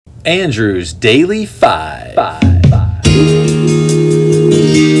Andrew's Daily Five.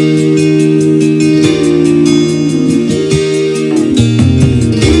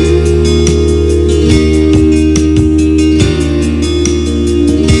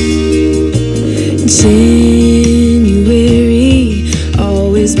 January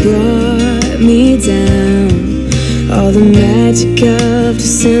always brought me down. All the magic of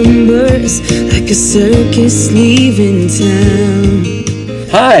December's like a circus leaving town.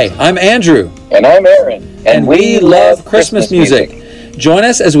 Hi, I'm Andrew. And I'm Aaron. And we love Christmas music. Join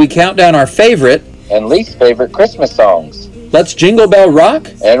us as we count down our favorite and least favorite Christmas songs. Let's Jingle Bell Rock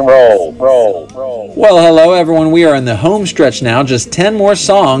and roll. Well, hello everyone. We are in the home stretch now. Just 10 more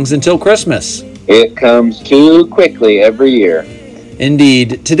songs until Christmas. It comes too quickly every year.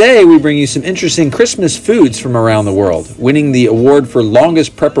 Indeed. Today we bring you some interesting Christmas foods from around the world. Winning the award for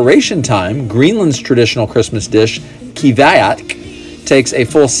longest preparation time, Greenland's traditional Christmas dish, kiviat, takes a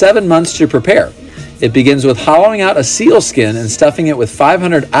full 7 months to prepare. It begins with hollowing out a seal skin and stuffing it with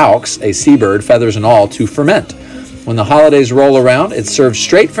 500 auks, a seabird, feathers and all, to ferment. When the holidays roll around, it's served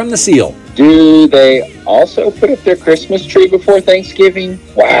straight from the seal. Do they also put up their Christmas tree before Thanksgiving?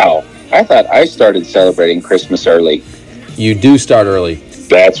 Wow, I thought I started celebrating Christmas early. You do start early.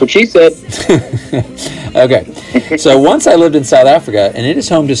 That's what she said. Okay, so once I lived in South Africa, and it is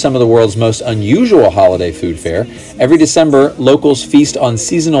home to some of the world's most unusual holiday food fare. Every December, locals feast on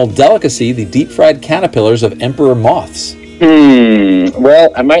seasonal delicacy, the deep-fried caterpillars of emperor moths.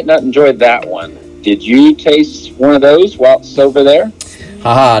 Well, I might not enjoy that one. Did you taste one of those whilst over there?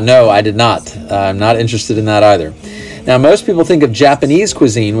 Haha, no, I did not. I'm not interested in that either. Now, most people think of Japanese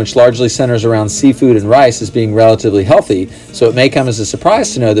cuisine, which largely centers around seafood and rice, as being relatively healthy, so it may come as a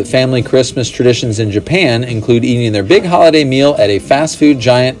surprise to know that family Christmas traditions in Japan include eating their big holiday meal at a fast food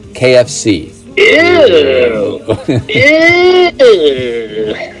giant, KFC. Ew!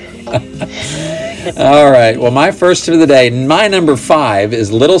 Ew! All right, well, my first of the day, my number 5,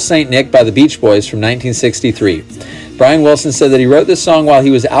 is Little Saint Nick by the Beach Boys from 1963. Brian Wilson said that he wrote this song while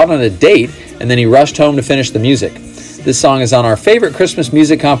he was out on a date, and then he rushed home to finish the music. This song is on our favorite Christmas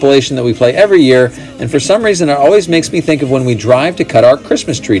music compilation that we play every year, and for some reason it always makes me think of when we drive to cut our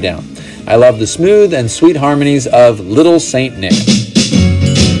Christmas tree down. I love the smooth and sweet harmonies of Little Saint Nick.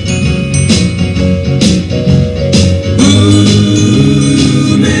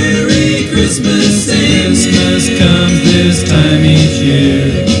 Ooh, Merry Christmas, Christmas comes this time each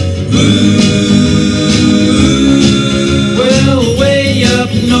year. Ooh, well, way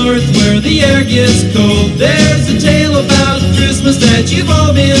up north where the air gets cold, there's a tale about Christmas that you've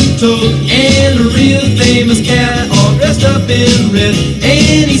all been told. And a real famous cat all dressed up in red,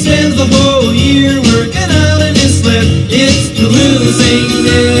 and he spends the whole year working out in his sled. It's the little Saint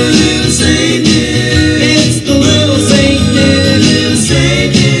Nick, little Saint Nick. It's the little Saint Nick, little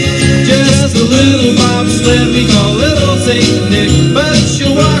Saint Nick. Just a little bobsled we call little Saint Nick, but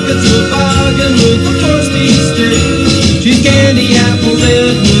she'll walk into a bargain with a 4-speed stick. She's candy apple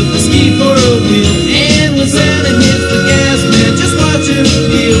red with a ski for a wheel, and when Santa hits the gas, man, just watch him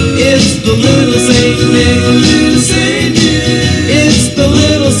feel. It's the little Saint Nick, little Saint Nick. It's the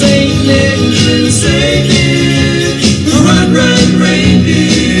little Saint Nick, little Saint Nick. Run, run,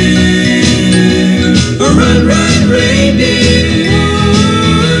 reindeer. Run, run, reindeer.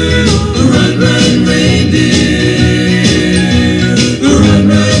 Run, run, reindeer. Run,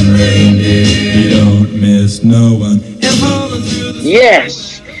 run, reindeer. You don't miss no one. And hauling through the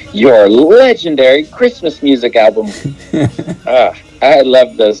Yes, your legendary Christmas music album. I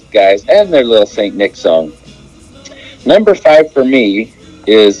love those guys and their Little Saint Nick song. Number 5 for me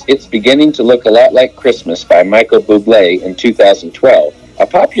is It's Beginning to Look a Lot Like Christmas by Michael Bublé in 2012. A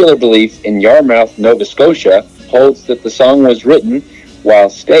popular belief in Yarmouth, Nova Scotia holds that the song was written while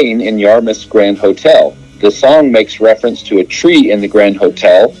staying in Yarmouth's Grand Hotel. The song makes reference to a tree in the Grand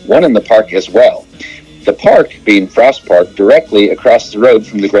Hotel, one in the park as well. The park being Frost Park, directly across the road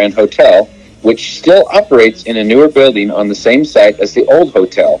from the Grand Hotel, which still operates in a newer building on the same site as the old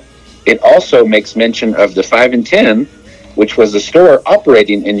hotel. It also makes mention of the 5 and 10, which was a store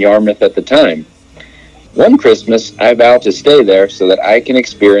operating in Yarmouth at the time. One Christmas, I vow to stay there so that I can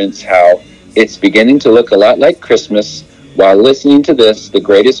experience how it's beginning to look a lot like Christmas while listening to this, the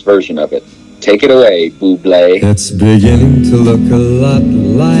greatest version of it. Take it away, Bublé. It's beginning to look a lot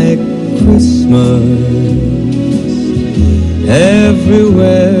like Christmas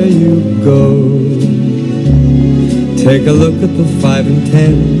everywhere you go. Take a look at the 5 and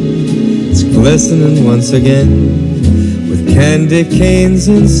 10. It's glistening once again with candy canes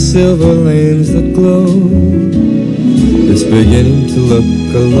and silver lanes that glow. It's beginning to look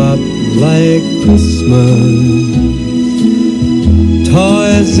a lot like Christmas.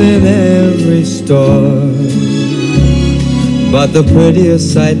 toys in every store, but the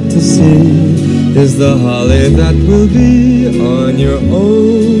prettiest sight to see is the holly that will be on your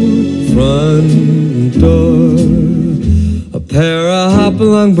own front door. A pair of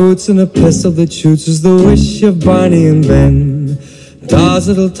hop-along boots and a pistol that shoots is the wish of Barney and Ben. Dolls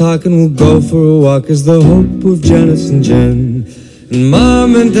that'll talk and will go for a walk is the hope of Janice and Jen. And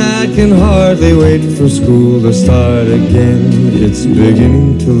Mom and Dad can hardly wait for school to start again. It's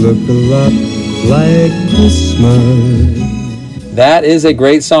beginning to look a lot like Christmas. That is a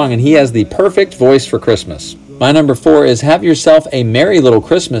great song, and he has the perfect voice for Christmas. My number 4 is Have Yourself a Merry Little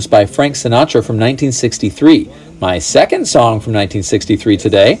Christmas by Frank Sinatra from 1963. My second song from 1963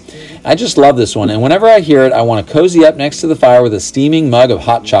 today. I just love this one, and whenever I hear it, I want to cozy up next to the fire with a steaming mug of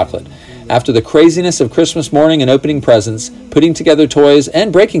hot chocolate. After the craziness of Christmas morning and opening presents, putting together toys,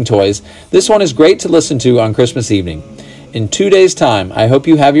 and breaking toys, this one is great to listen to on Christmas evening. In 2 days' time, I hope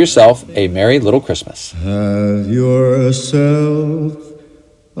you have yourself a merry little Christmas. Have yourself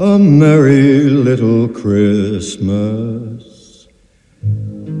a merry little Christmas.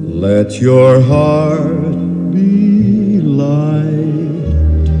 Let your heart be light.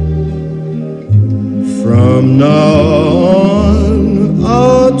 From now on,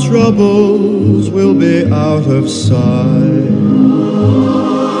 our troubles will be out of sight.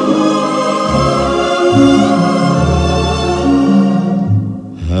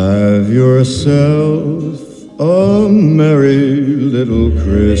 Have yourself a merry little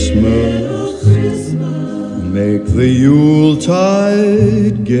Christmas. Make the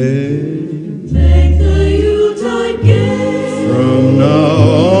Yuletide gay. From now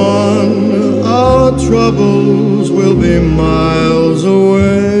on, our troubles will be miles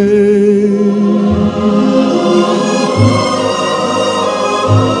away.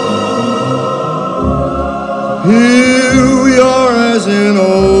 Here we are as in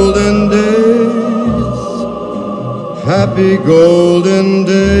olden days, happy golden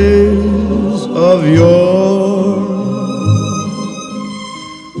days of yore.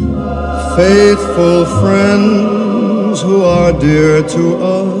 Faithful friends who are dear to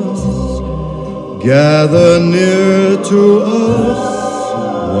us, gather near to us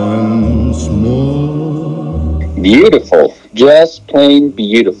once more. Beautiful. Just plain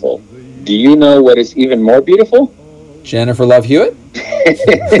beautiful. Do you know what is even more beautiful? Jennifer Love Hewitt?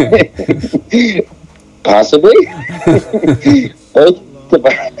 Possibly.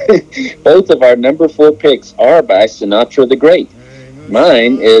 both of our number 4 picks are by Sinatra the Great.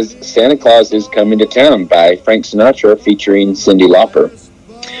 Mine is Santa Claus is Coming to Town by Frank Sinatra featuring Cyndi Lauper.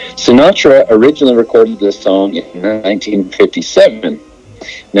 Sinatra originally recorded this song in 1957.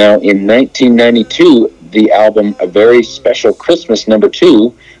 Now, in 1992, the album A Very Special Christmas No.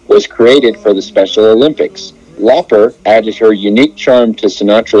 2 was created for the Special Olympics. Lauper added her unique charm to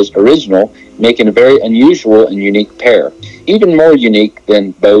Sinatra's original, making a very unusual and unique pair, even more unique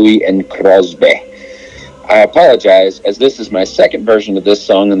than Bowie and Crosby. I apologize, as this is my second version of this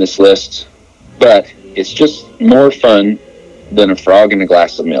song on this list, but it's just more fun than a frog in a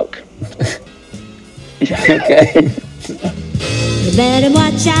glass of milk. Okay. You better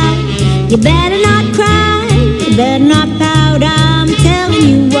watch out, you better not cry, you better not pout, I'm telling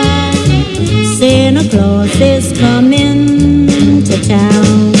you why. Santa Claus is coming to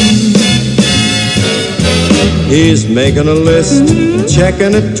town. He's making a list,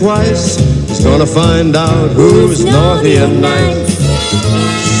 checking it twice. He's gonna find out who's naughty and nice.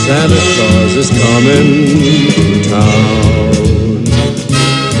 Santa Claus is coming to town.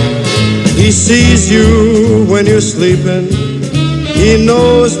 He sees you when you're sleeping. He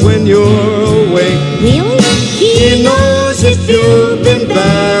knows when you're awake. Really? He knows if you've been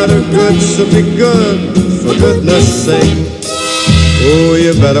bad or good, so be good, for goodness sake. Oh,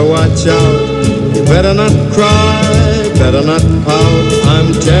 you better watch out. You better not cry, better not pout,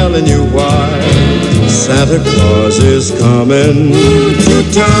 I'm telling you why. Santa Claus is coming to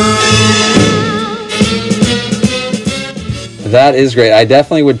town. That is great. I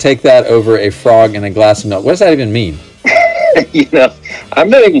definitely would take that over a frog in a glass of milk. What does that even mean? You know, I'm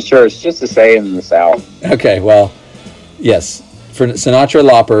not even sure. It's just a saying in the South. Okay, well, yes. For Sinatra,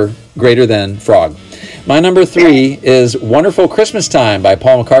 Lauper, greater than frog. My number 3 is Wonderful Christmas Time by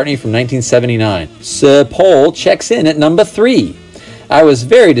Paul McCartney from 1979. Sir Paul checks in at number 3. I was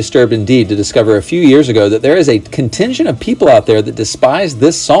very disturbed indeed to discover a few years ago that there is a contingent of people out there that despise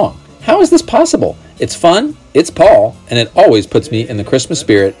this song. How is this possible? It's fun, it's Paul, and it always puts me in the Christmas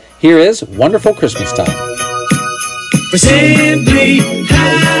spirit. Here is Wonderful Christmas Time. We're simply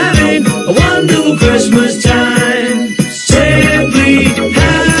having a wonderful Christmas time. Simply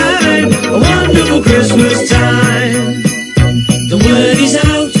having a wonderful Christmas time. The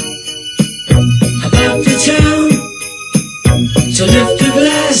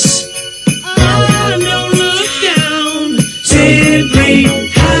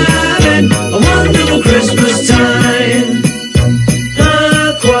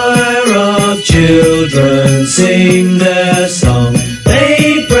children sing their song.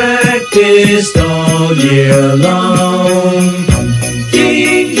 They practiced all year long.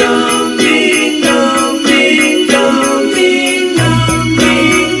 Ding dong, ding dong, ding dong, ding dong,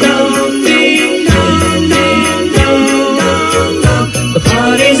 ding dong, ding dong, ding dong, dong. The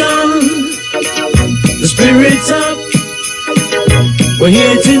party's on, the spirit's up. We're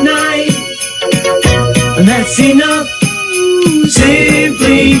here tonight, and that's enough.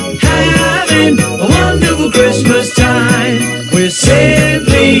 Simply having a wonderful Christmas time. We're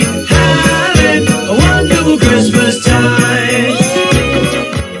simply having a wonderful Christmas time.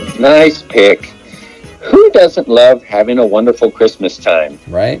 Nice pick. Who doesn't love having a wonderful Christmas time?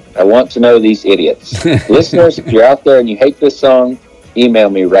 Right? I want to know these idiots. Listeners, if you're out there and you hate this song, email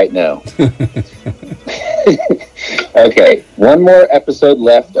me right now. Okay, one more episode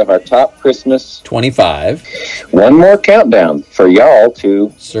left of our top Christmas. 25. One more countdown for y'all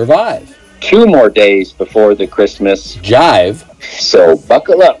to Survive. 2 more days before the Christmas Jive. So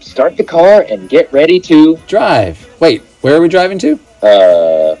buckle up, start the car, and get ready to... Drive. Wait, where are we driving to?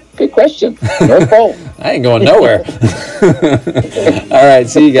 Good question. North Pole. I ain't going nowhere. All right,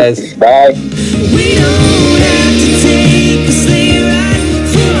 see you guys. Bye. We don't have to take